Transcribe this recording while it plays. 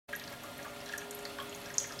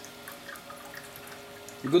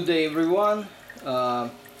Good day everyone.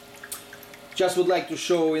 Just would like to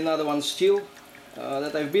show another one still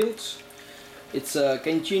that I've built. It's a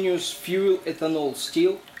continuous fuel ethanol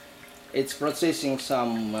still. It's processing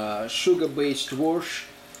some sugar-based wash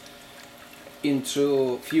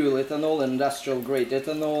into fuel ethanol, industrial grade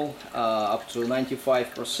ethanol, up to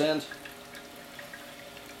 95%.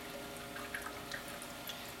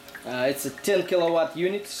 It's a 10 kilowatt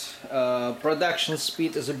unit. Production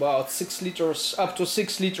speed is about 6 liters, up to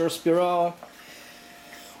 6 liters per hour.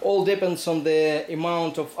 All depends on the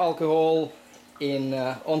amount of alcohol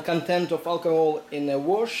on content of alcohol in a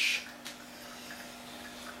wash.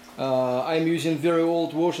 I'm using very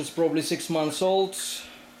old wash. It's probably 6 months old.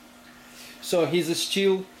 So here's a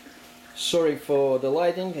steel. Sorry for the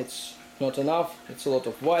lighting, it's not enough. It's a lot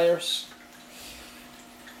of wires.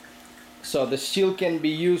 So the steel can be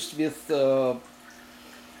used with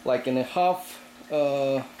like in a half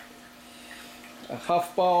power,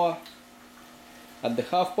 at the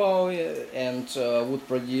half power, and would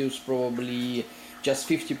produce probably just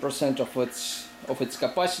 50% of its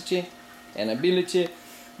capacity and ability.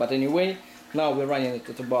 But anyway, now we're running it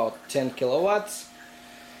at about 10 kilowatts,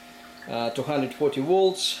 240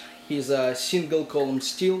 volts. Here's a single column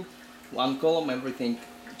steel, one column, everything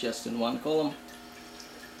just in one column.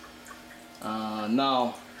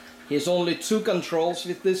 Now here's only two controls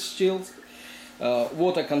with this steel.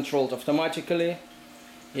 Water controlled automatically.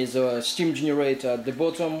 Here's a steam generator at the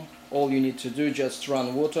bottom. All you need to do just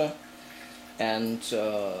run water and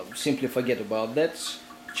simply forget about that.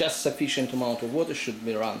 Just sufficient amount of water should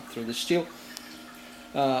be run through the steel.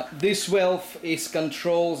 This valve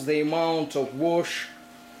controls the amount of wash.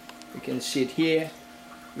 You can see it here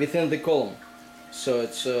within the column. So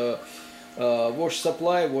it's wash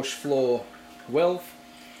supply, wash flow valve,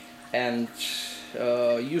 and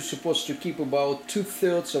you're supposed to keep about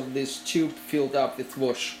 2/3 of this tube filled up with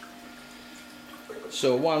wash.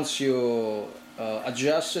 So once you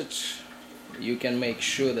adjust it, you can make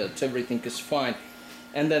sure that everything is fine.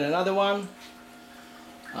 And then another one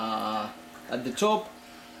at the top.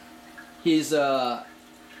 Here's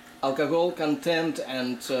alcohol content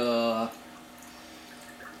and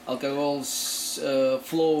alcohol's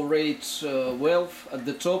flow rate valve at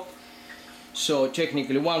the top. So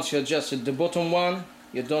technically, once you adjusted the bottom one,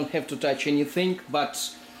 you don't have to touch anything,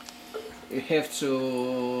 but you have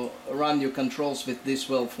to run your controls with this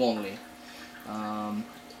valve only.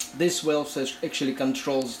 This valve actually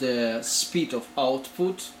controls the speed of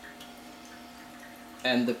output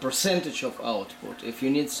and the percentage of output. If you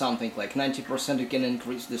need something like 90%, you can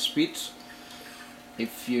increase the speed.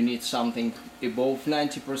 If you need something above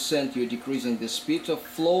 90%, you're decreasing the speed of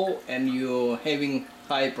flow and you're having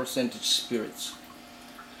high percentage spirits.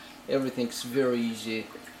 Everything's very easy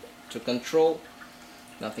to control,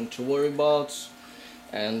 nothing to worry about.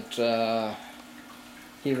 And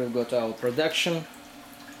here we've got our production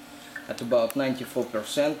at about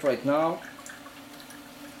 94% right now,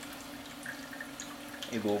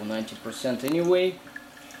 above 90% anyway.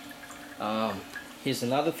 Here's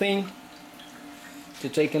another thing to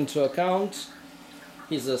take into account.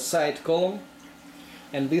 Is a side column,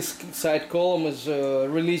 and this side column is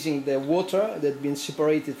releasing the water that's been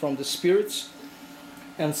separated from the spirits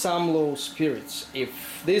and some low spirits.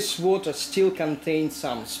 If this water still contains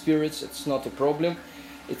some spirits, it's not a problem.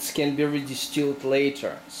 It can be redistilled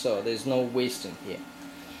later, so there's no wasting here.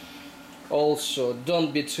 Also,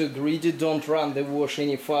 don't be too greedy. Don't run the wash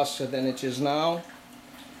any faster than it is now,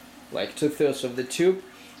 like 2/3 of the tube.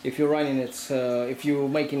 If you're running it, if you're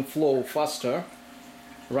making flow faster,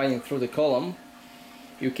 running through the column,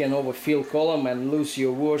 you can overfill column and lose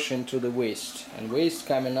your wash into the waste, and waste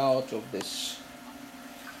coming out of this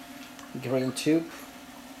green tube.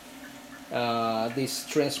 This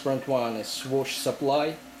transparent one is wash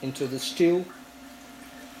supply into the steel.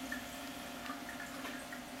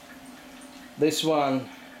 This one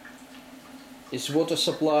is water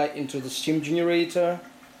supply into the steam generator,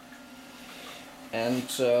 and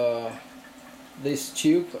this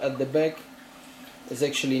tube at the back is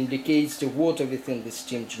actually indicates the water within the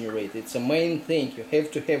steam generator. It's a main thing. You have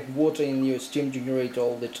to have water in your steam generator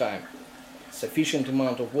all the time. Sufficient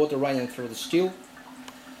amount of water running through the steel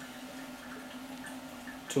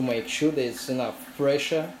to make sure there's enough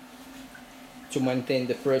pressure to maintain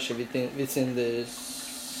the pressure within the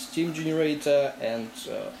steam generator and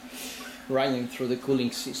running through the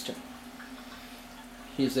cooling system.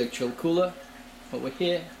 Here's the actual cooler over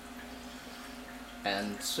here,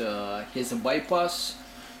 and here's a bypass,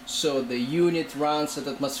 so the unit runs at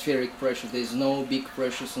atmospheric pressure. There's no big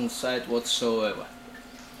pressures inside whatsoever.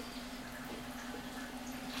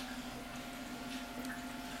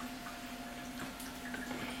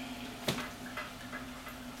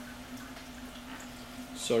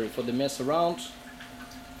 Sorry for the mess around.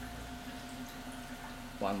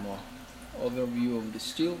 One more overview of the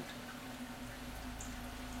steel.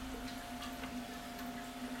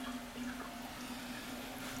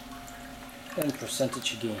 And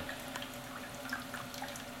percentage again.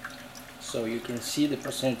 So you can see the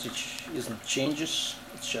percentage isn't changes,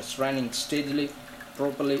 it's just running steadily,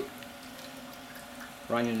 properly,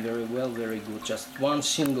 running very well, very good. Just one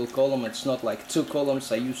single column, it's not like two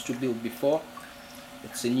columns I used to build before.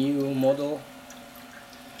 It's a new model,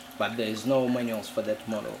 but there is no manuals for that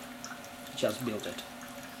model, just built it.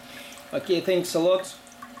 Okay, thanks a lot,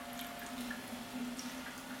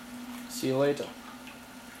 see you later.